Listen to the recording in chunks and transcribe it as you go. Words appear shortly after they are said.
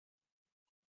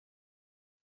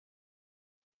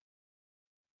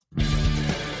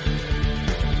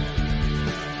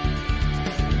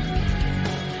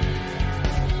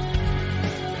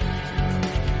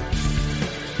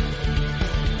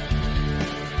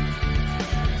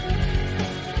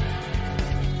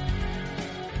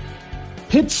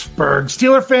Pittsburgh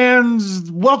Steeler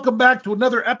fans, welcome back to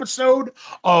another episode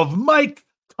of Mike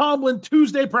Tomlin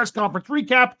Tuesday press conference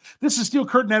recap. This is Steel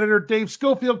Curtain editor Dave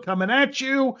Schofield coming at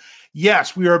you.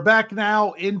 Yes, we are back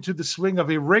now into the swing of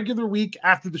a regular week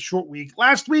after the short week.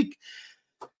 Last week,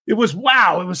 it was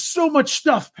so much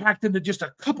stuff packed into just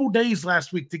a couple days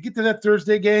last week to get to that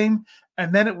Thursday game,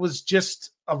 and then it was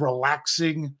just a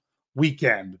relaxing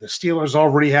weekend. The Steelers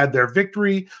already had their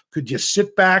victory, could just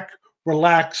sit back,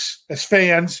 relax as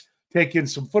fans, take in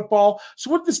some football. So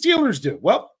what did the Steelers do?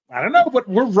 Well, I don't know, but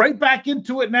we're right back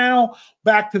into it now,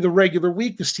 back to the regular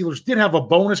week. The Steelers did have a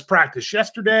bonus practice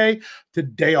yesterday,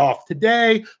 day off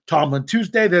today, Tomlin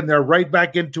Tuesday, then they're right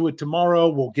back into it tomorrow.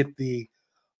 We'll get the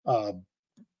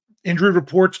injury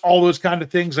reports, all those kind of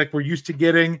things like we're used to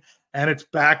getting, and it's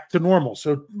back to normal.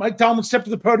 So Mike Tomlin stepped to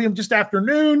the podium just after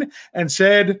noon and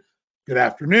said, "Good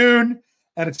afternoon."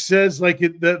 And it says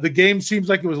the game seems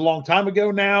like it was a long time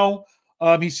ago now.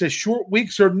 He says short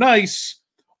weeks are nice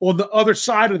on the other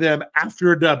side of them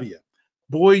after a W.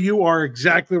 Boy, you are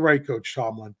exactly right, Coach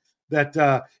Tomlin,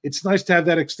 that it's nice to have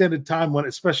that extended time,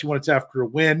 especially when it's after a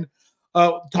win.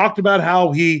 Talked about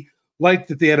how he liked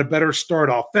that they had a better start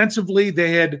offensively.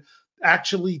 They had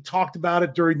actually talked about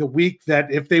it during the week that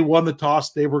if they won the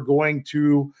toss, they were going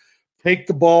to take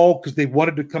the ball because they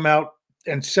wanted to come out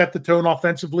and set the tone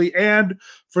offensively. And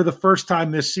for the first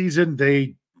time this season,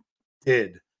 they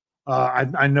did.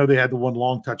 I know they had the one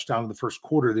long touchdown in the first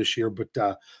quarter this year, but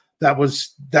that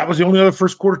was the only other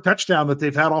first quarter touchdown that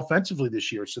they've had offensively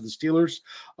this year. So the Steelers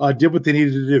did what they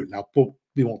needed to do. Now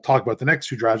we won't talk about the next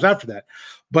two drives after that,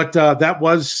 but that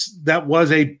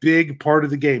was a big part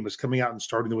of the game, was coming out and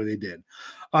starting the way they did.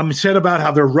 He said about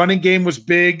how their running game was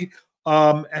big,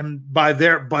 and by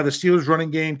the Steelers running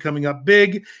game coming up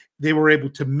big, they were able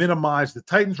to minimize the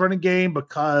Titans running game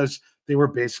because they were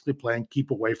basically playing keep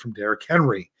away from Derrick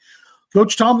Henry.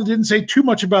 Coach Tomlin didn't say too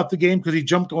much about the game because he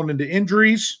jumped on into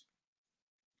injuries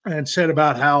and said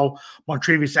about how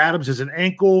Montravius Adams has an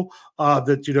ankle,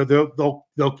 that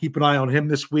they'll keep an eye on him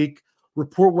this week.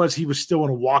 Report was he was still in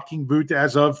a walking boot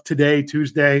as of today,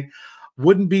 Tuesday.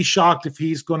 Wouldn't be shocked if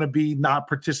he's going to be not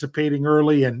participating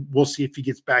early, and we'll see if he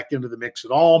gets back into the mix at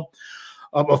all.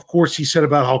 Of course, he said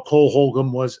about how Cole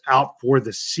Holcomb was out for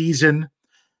the season.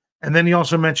 And then he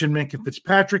also mentioned Minkah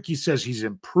Fitzpatrick. He says he's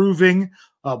improving.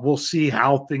 We'll see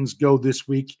how things go this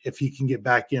week, if he can get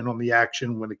back in on the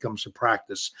action when it comes to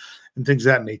practice and things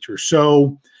of that nature.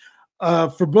 So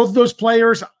for both of those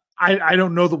players, I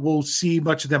don't know that we'll see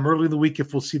much of them early in the week,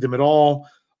 if we'll see them at all.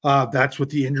 That's what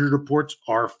the injury reports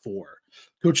are for.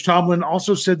 Coach Tomlin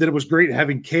also said that it was great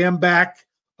having Cam back.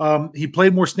 He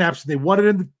played more snaps than they wanted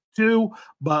him to,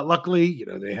 but luckily,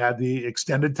 they had the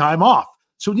extended time off.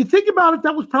 So when you think about it,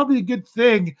 that was probably a good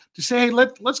thing to say, hey,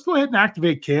 let's go ahead and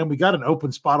activate Cam. We got an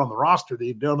open spot on the roster.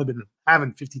 They've only been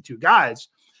having 52 guys.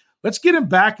 Let's get him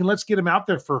back and let's get him out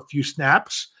there for a few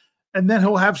snaps, and then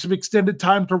he'll have some extended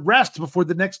time to rest before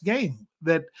the next game.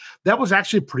 That was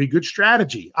actually a pretty good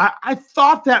strategy. I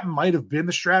thought that might have been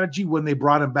the strategy when they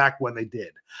brought him back when they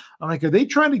did. I'm like, are they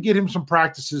trying to get him some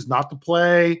practices not to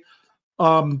play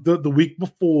the week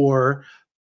before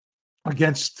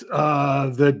against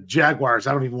the Jaguars?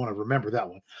 I don't even want to remember that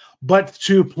one. But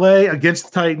to play against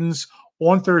the Titans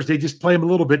on Thursday, just play him a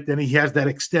little bit, then he has that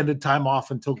extended time off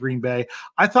until Green Bay.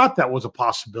 I thought that was a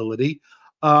possibility,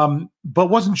 but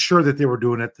wasn't sure that they were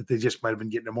doing it, that they just might have been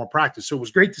getting more practice. So it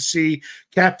was great to see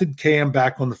Captain Cam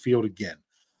back on the field again.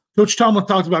 Coach Tomlin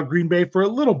talked about Green Bay for a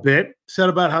little bit, said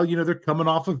about how, they're coming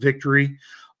off a victory.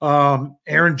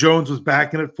 Aaron Jones was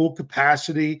back in at full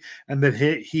capacity, and that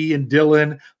he and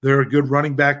Dillon, they're a good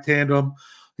running back tandem.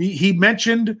 He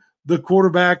mentioned the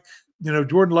quarterback,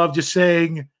 Jordan Love, just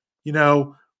saying,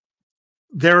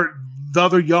 they're the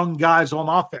other young guys on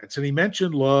offense. And he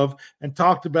mentioned Love and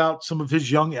talked about some of his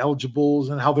young eligibles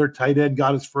and how their tight end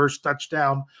got his first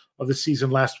touchdown of the season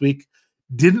last week.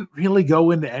 Didn't really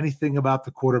go into anything about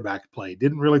the quarterback play.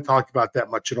 Didn't really talk about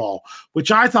that much at all, which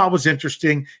I thought was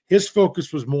interesting. His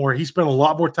focus was more, he spent a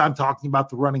lot more time talking about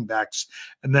the running backs,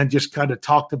 and then just kind of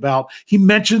talked about, he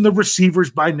mentioned the receivers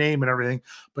by name and everything,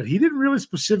 but he didn't really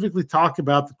specifically talk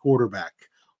about the quarterback,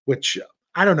 which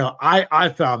I don't know. I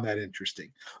found that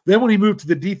interesting. Then when he moved to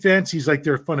the defense, he's like,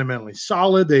 they're fundamentally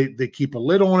solid. They keep a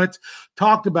lid on it.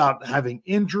 Talked about having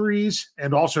injuries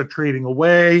and also trading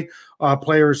away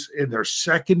players in their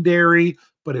secondary,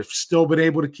 but have still been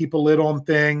able to keep a lid on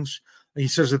things. And he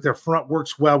says that their front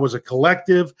works well as a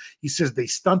collective. He says they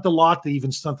stunt a lot. They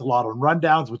even stunt a lot on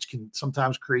rundowns, which can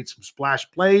sometimes create some splash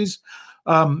plays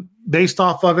based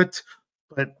off of it.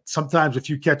 But sometimes if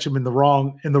you catch him in the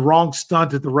wrong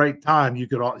stunt at the right time, you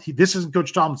could this isn't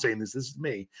Coach Tomlin saying this is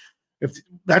me. if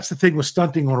that's the thing with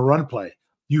stunting on a run play,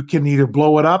 you can either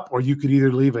blow it up or you could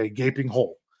either leave a gaping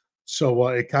hole. So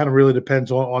it kind of really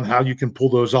depends on how you can pull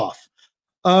those off.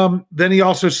 Then he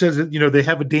also says that, they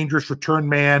have a dangerous return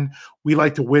man. We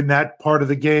like to win that part of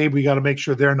the game. We got to make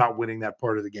sure they're not winning that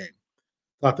part of the game.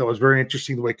 Thought that was very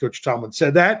interesting the way Coach Tomlin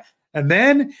said that. And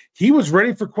then he was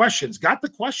ready for questions. Got the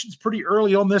questions pretty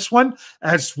early on this one,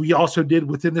 as we also did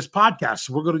within this podcast.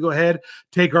 So we're going to go ahead,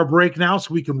 take our break now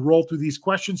so we can roll through these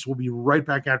questions. We'll be right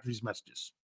back after these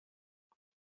messages.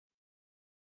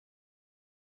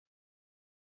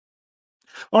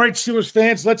 All right, Steelers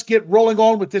fans, let's get rolling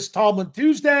on with this Tomlin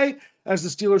Tuesday as the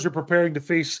Steelers are preparing to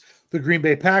face the Green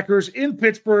Bay Packers in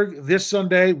Pittsburgh this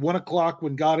Sunday, 1 o'clock,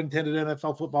 when God intended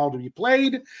NFL football to be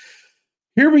played.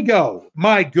 Here we go.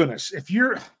 My goodness. If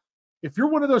you're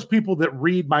one of those people that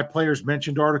read my players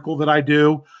mentioned article that I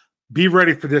do, be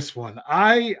ready for this one.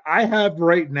 I have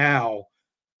right now,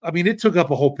 it took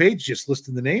up a whole page just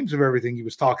listing the names of everything he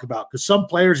was talking about, because some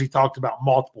players he talked about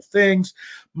multiple things.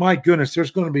 My goodness,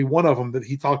 there's going to be one of them that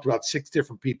he talked about 6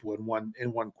 different people in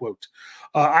one quote.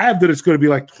 I have that it's going to be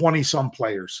like 20 some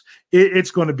players.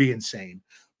 It's going to be insane,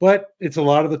 but it's a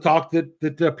lot of the talk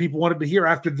that people wanted to hear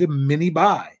after the mini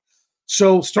bye.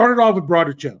 So started off with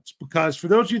Broderick Jones, because for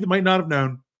those of you that might not have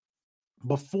known,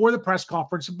 before the press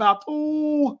conference, about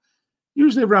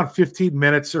usually around 15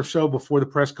 minutes or so before the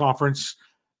press conference,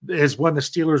 is when the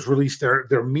Steelers released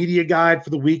their media guide for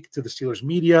the week to the Steelers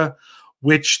media,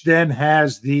 which then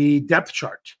has the depth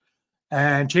chart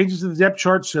and changes in the depth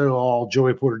chart. So all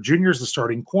Joey Porter Jr. is the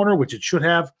starting corner, which it should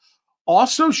have.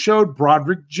 Also showed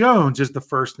Broderick Jones as the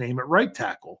first name at right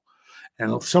tackle.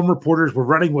 And some reporters were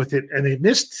running with it, and they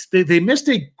missed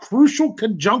a crucial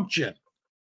conjunction,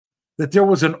 that there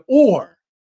was an or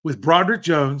with Broderick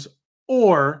Jones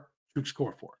or Troops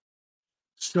Score for.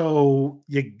 So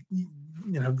you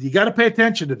got to pay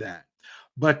attention to that.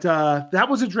 But that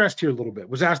was addressed here a little bit.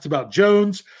 Was asked about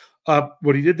Jones,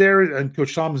 what he did there, and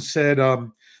Coach Tomlin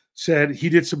said he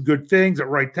did some good things at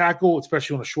right tackle,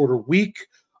 especially on a shorter week,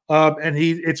 and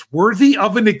it's worthy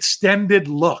of an extended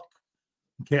look.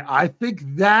 Okay, I think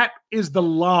that is the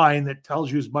line that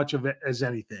tells you as much of it as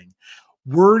anything.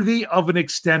 Worthy of an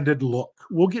extended look.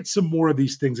 We'll get some more of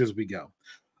these things as we go.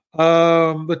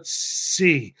 Let's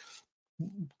see.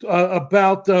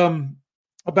 About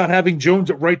having Jones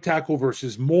at right tackle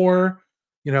versus Moore,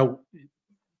 that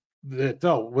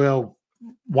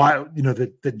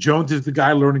Jones is the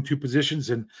guy learning 2 positions,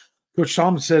 and Coach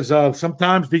Tomlin says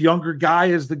sometimes the younger guy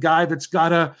is the guy that's got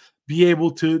to be able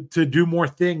to do more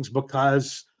things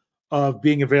because of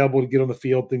being available to get on the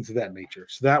field, things of that nature.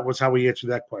 So that was how he answered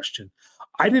that question.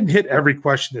 I didn't hit every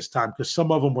question this time because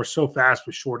some of them were so fast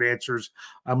with short answers.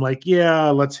 I'm like, yeah,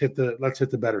 let's hit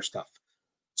the better stuff.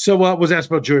 So was asked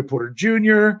about Joey Porter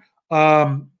Jr.,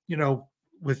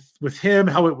 with him,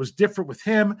 how it was different with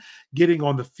him getting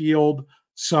on the field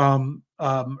some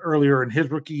earlier in his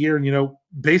rookie year. And,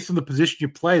 based on the position you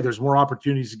play, there's more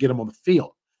opportunities to get him on the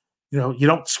field. You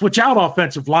don't switch out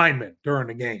offensive linemen during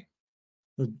the game,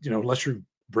 unless you're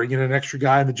bringing an extra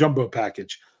guy in the jumbo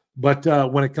package. But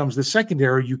when it comes to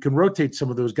secondary, you can rotate some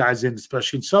of those guys in,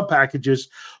 especially in sub packages.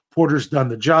 Porter's done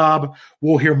the job.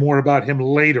 We'll hear more about him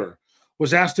later.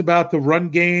 Was asked about the run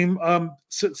game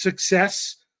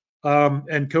success.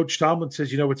 And Coach Tomlin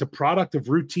says, it's a product of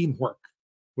routine work,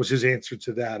 was his answer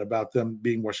to that, about them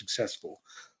being more successful.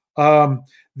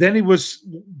 Then he was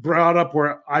brought up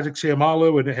where Isaac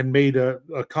Seumalo had made a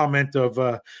comment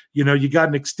of, you got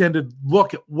an extended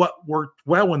look at what worked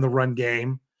well in the run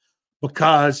game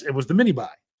because it was the mini bye.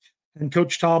 And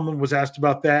Coach Tomlin was asked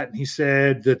about that, and he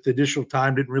said that the additional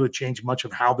time didn't really change much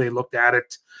of how they looked at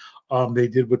it. They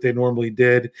did what they normally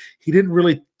did. He didn't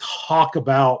really talk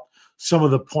about some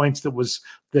of the points that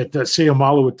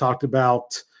Seumalo had talked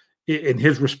about in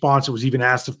his response. It was even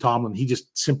asked of Tomlin. He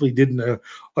just simply didn't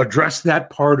address that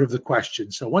part of the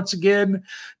question. So once again,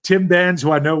 Tim Benz,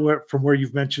 who I know from where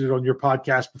you've mentioned it on your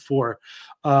podcast before,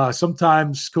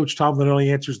 sometimes Coach Tomlin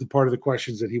only answers the part of the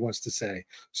questions that he wants to say.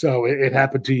 So it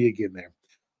happened to you again there.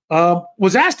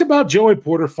 Was asked about Joey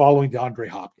Porter following DeAndre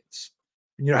Hopkins.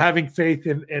 Having faith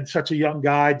in such a young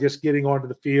guy just getting onto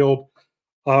the field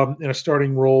in a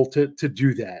starting role to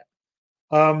do that.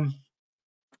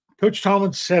 Coach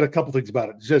Tomlin said a couple things about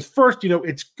it. He says, first,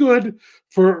 it's good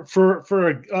for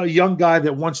a young guy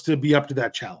that wants to be up to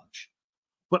that challenge.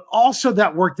 But also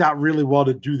that worked out really well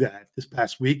to do that this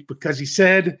past week, because he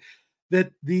said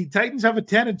that the Titans have a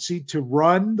tendency to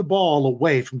run the ball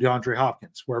away from DeAndre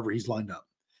Hopkins wherever he's lined up.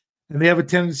 And they have a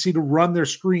tendency to run their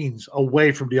screens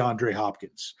away from DeAndre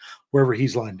Hopkins wherever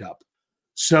he's lined up.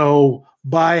 So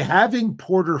by having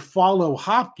Porter follow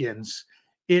Hopkins,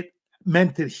 it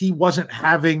meant that he wasn't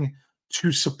having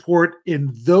to support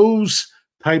in those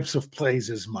types of plays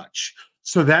as much.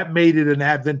 So that made it an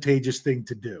advantageous thing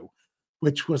to do,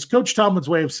 which was Coach Tomlin's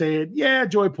way of saying, yeah,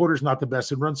 Joey Porter's not the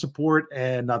best in run support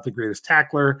and not the greatest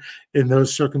tackler in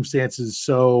those circumstances.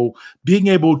 So being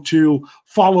able to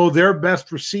follow their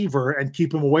best receiver and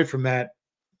keep him away from that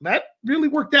really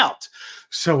worked out.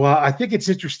 So I think it's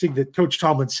interesting that Coach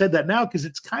Tomlin said that now, because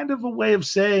it's kind of a way of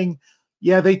saying,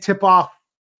 yeah, they tip off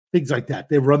things like that.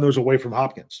 They run those away from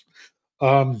Hopkins.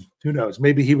 Who knows?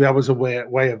 Maybe that was a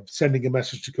way of sending a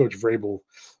message to Coach Vrabel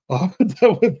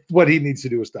with what he needs to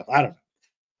do with stuff. I don't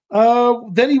know.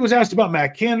 Then he was asked about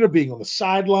Matt Canada being on the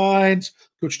sidelines.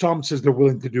 Coach Tomlin says they're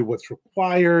willing to do what's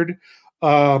required.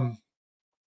 That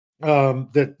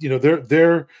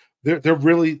they're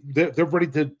ready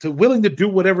to willing to do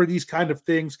whatever these kind of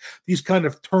things, these kind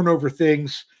of turnover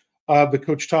things that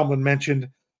Coach Tomlin mentioned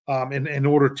in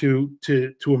order to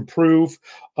improve.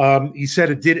 He said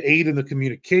it did aid in the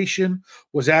communication.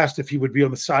 Was asked if he would be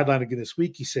on the sideline again this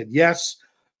week. He said yes.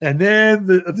 And then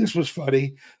this was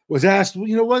funny. Was asked,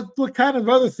 what kind of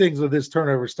other things of this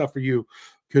turnover stuff for you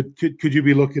could you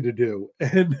be looking to do?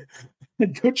 And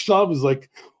Coach Tom was like,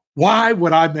 why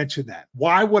would I mention that?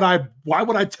 Why would I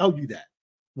tell you that?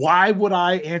 Why would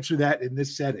I answer that in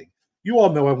this setting? You all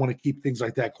know I want to keep things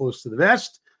like that close to the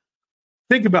vest.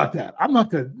 Think about that. I'm not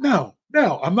going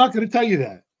to tell you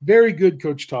that. Very good,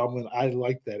 Coach Tomlin. I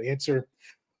like that answer.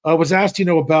 Was asked,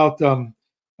 about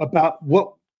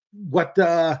what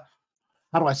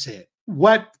how do I say it?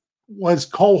 What was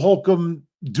Cole Holcomb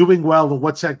doing well, and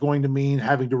what's that going to mean,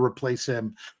 having to replace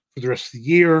him for the rest of the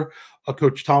year?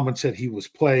 Coach Tomlin said he was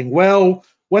playing well.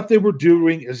 What they were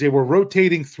doing is they were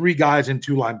rotating 3 guys in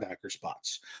 2 linebacker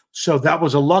spots. So that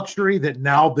was a luxury that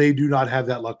now they do not have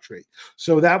that luxury.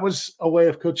 So that was a way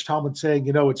of Coach Tomlin saying,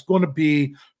 it's going to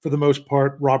be, for the most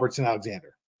part, Roberts and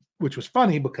Alexander, which was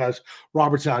funny because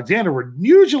Roberts and Alexander were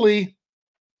usually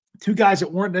 2 guys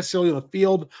that weren't necessarily on the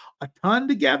field a ton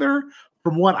together.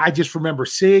 From what I just remember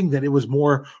seeing, that it was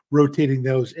more rotating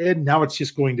those in. Now it's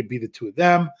just going to be the 2 of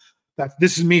them.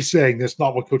 This is me saying this,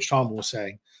 not what Coach Tomlin was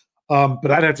saying. But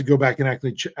I'd have to go back and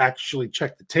actually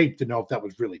check the tape to know if that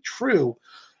was really true.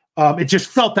 It just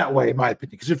felt that way, in my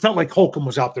opinion, because it felt like Holcomb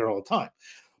was out there all the time.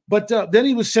 But then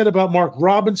he was said about Mark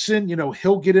Robinson,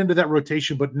 he'll get into that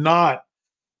rotation, but not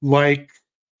like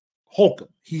Holcomb.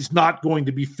 He's not going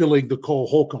to be filling the Cole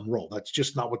Holcomb role. That's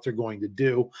just not what they're going to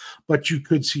do. But you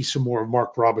could see some more of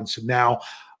Mark Robinson now.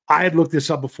 I had looked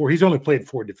this up before. He's only played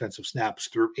 4 defensive snaps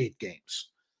through 8 games.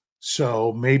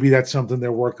 So maybe that's something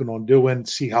they're working on doing,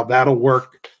 see how that'll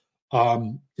work. Just going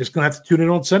to have to tune in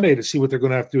on Sunday to see what they're going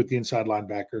to have to do with the inside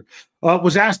linebacker.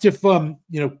 Was asked if,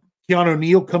 Keanu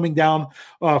Neal coming down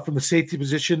from the safety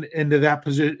position into that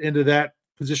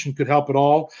position could help at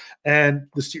all. And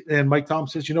Mike Tom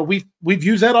says, we've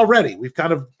used that already. We've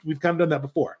kind of done that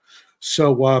before.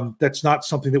 So that's not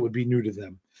something that would be new to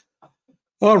them.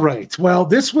 All right. Well,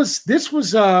 this was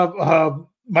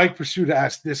Mike Pursuta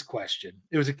asked this question.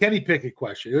 It was a Kenny Pickett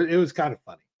question. It was kind of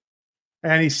funny.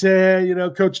 And he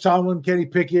said, Coach Tomlin, Kenny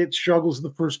Pickett struggles in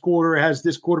the first quarter, has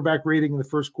this quarterback rating in the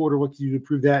first quarter. What can you do to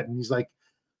prove that? And he's like,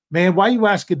 man, why are you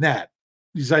asking that?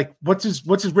 He's like, what's his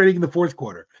rating in the fourth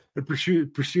quarter? And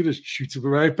Pursuta shoots it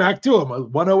right back to him,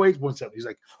 108, 170. He's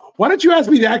like, why don't you ask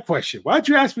me that question? Why don't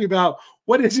you ask me about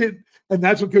what is it? And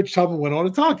that's what Coach Tomlin went on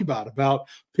to talk about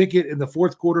Pickett in the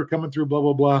fourth quarter coming through, blah,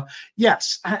 blah, blah.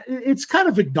 Yes, it's kind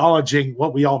of acknowledging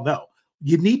what we all know.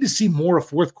 You need to see more of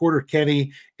fourth quarter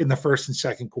Kenny in the first and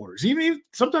second quarters,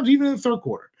 sometimes even in the third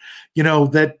quarter.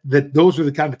 That those are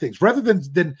the kind of things. Rather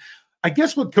than I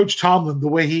guess what Coach Tomlin, the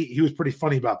way he was pretty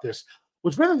funny about this,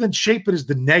 was rather than shape it as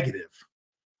the negative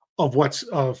of what's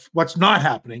not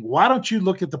happening, why don't you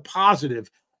look at the positive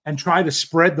and try to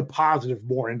spread the positive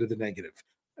more into the negative?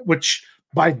 Which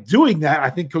by doing that, I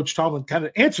think Coach Tomlin kind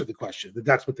of answered the question that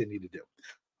that's what they need to do.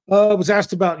 Was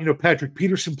asked about, Patrick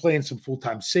Peterson playing some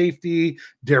full-time safety,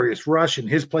 Darius Rush and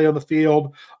his play on the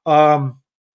field.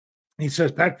 He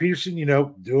says Pat Peterson,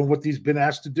 doing what he's been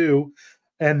asked to do,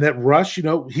 and that Rush,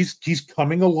 he's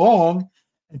coming along.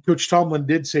 And Coach Tomlin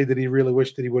did say that he really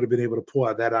wished that he would have been able to pull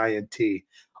out that INT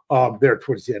there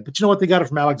towards the end. But you know what? They got it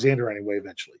from Alexander anyway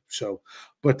eventually. So,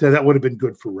 but that would have been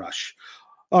good for Rush.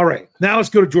 All right, now let's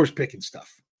go to George Pickens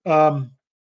stuff.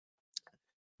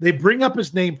 They bring up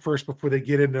his name first before they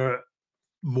get into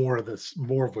more of what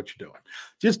you're doing.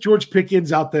 Just George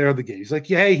Pickens out there in the game. He's like,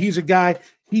 yeah, he's a guy.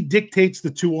 He dictates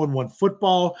the 2-on-1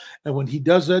 football. And when he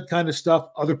does that kind of stuff,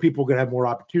 other people are going to have more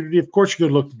opportunity. Of course, you're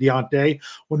going to look to Deontay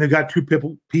when they've got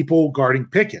 2 people guarding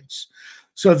Pickens.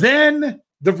 So then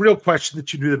the real question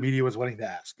that you knew the media was wanting to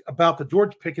ask about the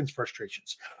George Pickens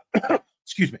frustrations.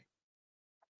 Excuse me.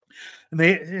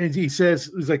 And he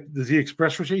says, he's like, does he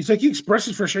express frustration? He's like, he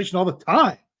expresses frustration all the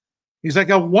time. He's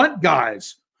like, I want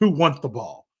guys who want the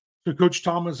ball. So Coach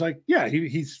Tomlin's like, yeah,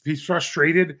 he's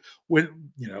frustrated when,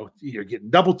 you're getting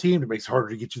double teamed. It makes it harder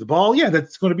to get you the ball. Yeah,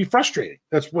 that's going to be frustrating.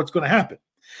 That's what's going to happen.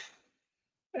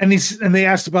 And they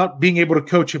asked about being able to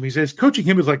coach him. He says, coaching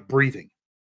him is like breathing.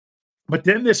 But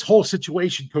then this whole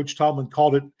situation, Coach Tomlin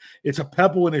called it's a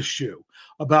pebble in his shoe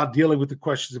about dealing with the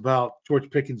questions about George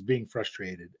Pickens being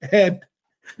frustrated. And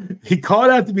he called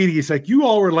out the media. He's like, you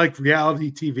all were like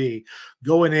reality TV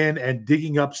going in and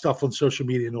digging up stuff on social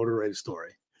media in order to write a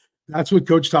story. That's what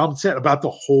Coach Tomlin said about the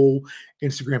whole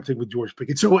Instagram thing with George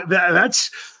Pickens. So that's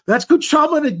Coach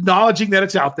Tomlin acknowledging that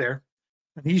it's out there.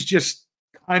 And he's just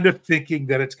kind of thinking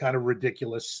that it's kind of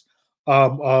ridiculous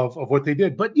of what they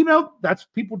did. But, that's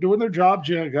people doing their jobs.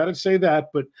 Yeah, I got to say that.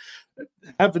 But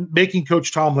making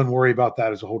Coach Tomlin worry about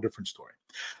that is a whole different story.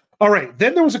 All right.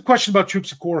 Then there was a question about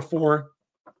Chuks Okorafor,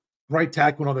 right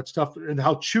tackle and all that stuff, and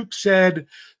how Chuk said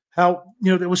how,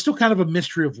 there was still kind of a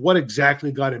mystery of what exactly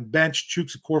got him benched.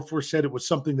 Chuks Okorafor said it was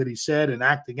something that he said and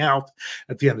acting out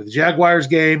at the end of the Jaguars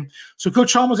game. So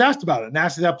Coach Tomlin was asked about it and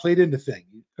asked if that played into things.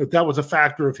 If that was a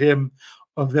factor of them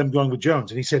going with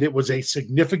Jones. And he said it was a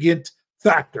significant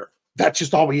factor. That's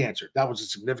just all we answered. That was a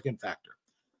significant factor.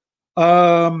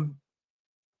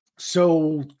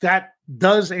 So that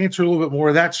does answer a little bit more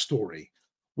of that story.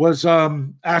 Was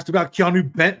asked about Keanu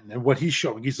Benton and what he's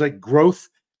showing. He's like growth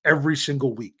every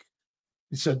single week.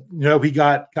 He said, he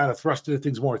got kind of thrust into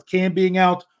things more with Cam being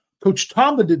out. Coach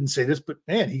Tomlin didn't say this, but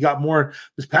man, he got more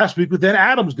this past week with then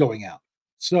Adams going out.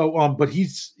 So, but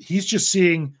he's just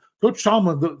seeing Coach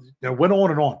Tomlin went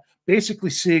on and on, basically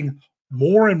seeing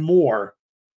more and more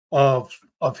of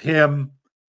him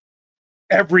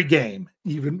every game,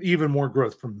 even more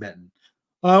growth from Benton.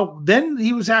 Then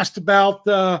he was asked about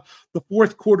the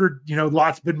fourth quarter.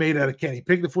 Lots been made out of Kenny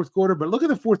Pickett the fourth quarter, but look at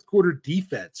the fourth quarter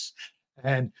defense,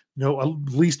 and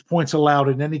least points allowed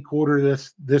in any quarter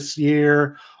this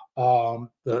year.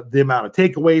 The amount of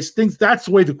takeaways, things. That's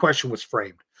the way the question was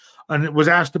framed, and it was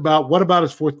asked about what about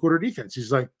his fourth quarter defense.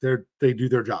 He's like, they do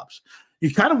their jobs.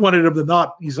 He kind of wanted him to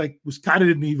not. He's like,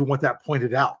 didn't even want that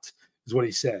pointed out. Is what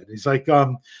he said. He's like,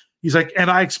 and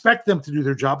I expect them to do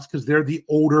their jobs because they're the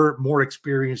older, more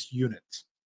experienced unit.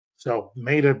 So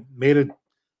made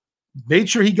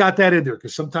sure he got that in there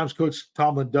because sometimes Coach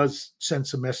Tomlin does send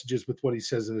some messages with what he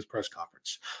says in his press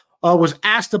conference. Was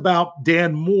asked about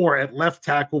Dan Moore at left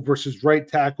tackle versus right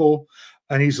tackle,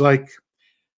 and he's like,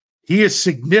 he is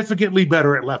significantly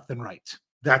better at left than right.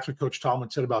 That's what Coach Tomlin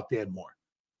said about Dan Moore.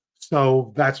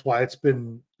 So that's why it's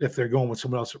been, if they're going with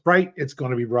someone else at right, it's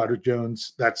going to be Broderick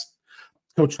Jones.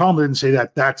 Coach Tomlin didn't say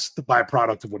that. That's the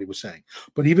byproduct of what he was saying.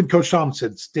 But even Coach Tomlin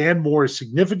said Dan Moore is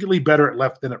significantly better at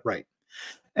left than at right.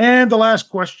 And the last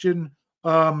question,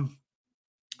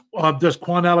 does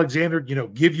Quan Alexander,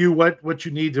 give you what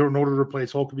you need in order to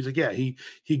replace Holcomb? He's like, yeah, he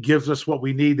gives us what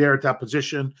we need there at that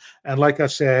position. And like I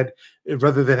said,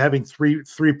 rather than having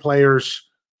three players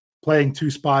playing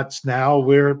two spots, now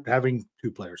we're having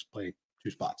two players play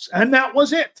two spots. And that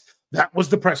was it. That was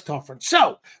the press conference.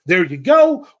 So there you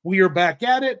go. We are back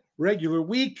at it. Regular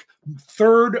week,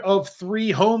 third of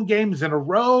 3 home games in a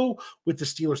row with the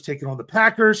Steelers taking on the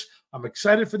Packers. I'm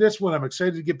excited for this one. I'm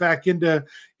excited to get back into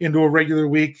a regular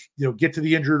week, get to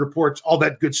the injury reports, all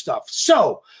that good stuff.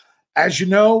 So as you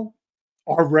know,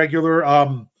 our regular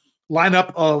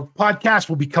lineup of podcasts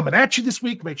will be coming at you this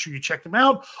week. Make sure you check them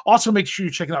out. Also, make sure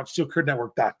you check out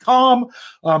steelcurtnetwork.com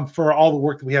for all the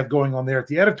work that we have going on there at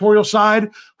the editorial side.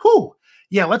 Whew.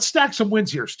 Yeah, let's stack some wins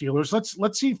here, Steelers.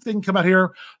 Let's see if they can come out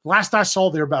here. Last I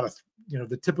saw, they're about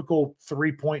the typical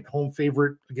 3-point home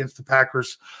favorite against the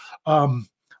Packers.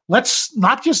 Let's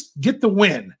not just get the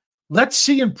win. Let's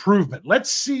see improvement. Let's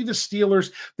see the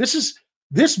Steelers.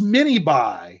 This mini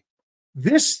bye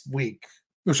this week.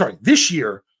 This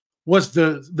year was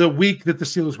the week that the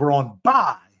Steelers were on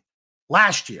bye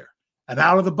last year. And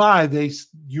out of the bye,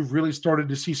 you really started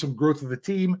to see some growth of the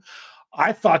team.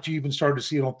 I thought you even started to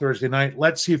see it on Thursday night.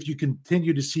 Let's see if you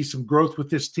continue to see some growth with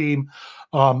this team.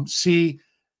 See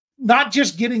not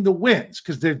just getting the wins,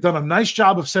 because they've done a nice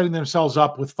job of setting themselves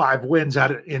up with 5 wins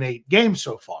in 8 games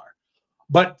so far.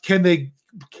 But can they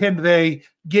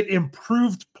get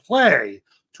improved play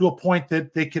to a point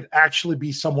that they could actually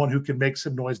be someone who can make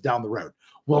some noise down the road?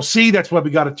 We'll see. That's why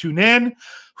we got to tune in.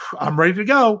 I'm ready to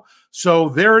go. So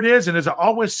there it is. And as I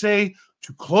always say,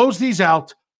 to close these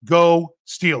out, go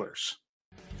Steelers.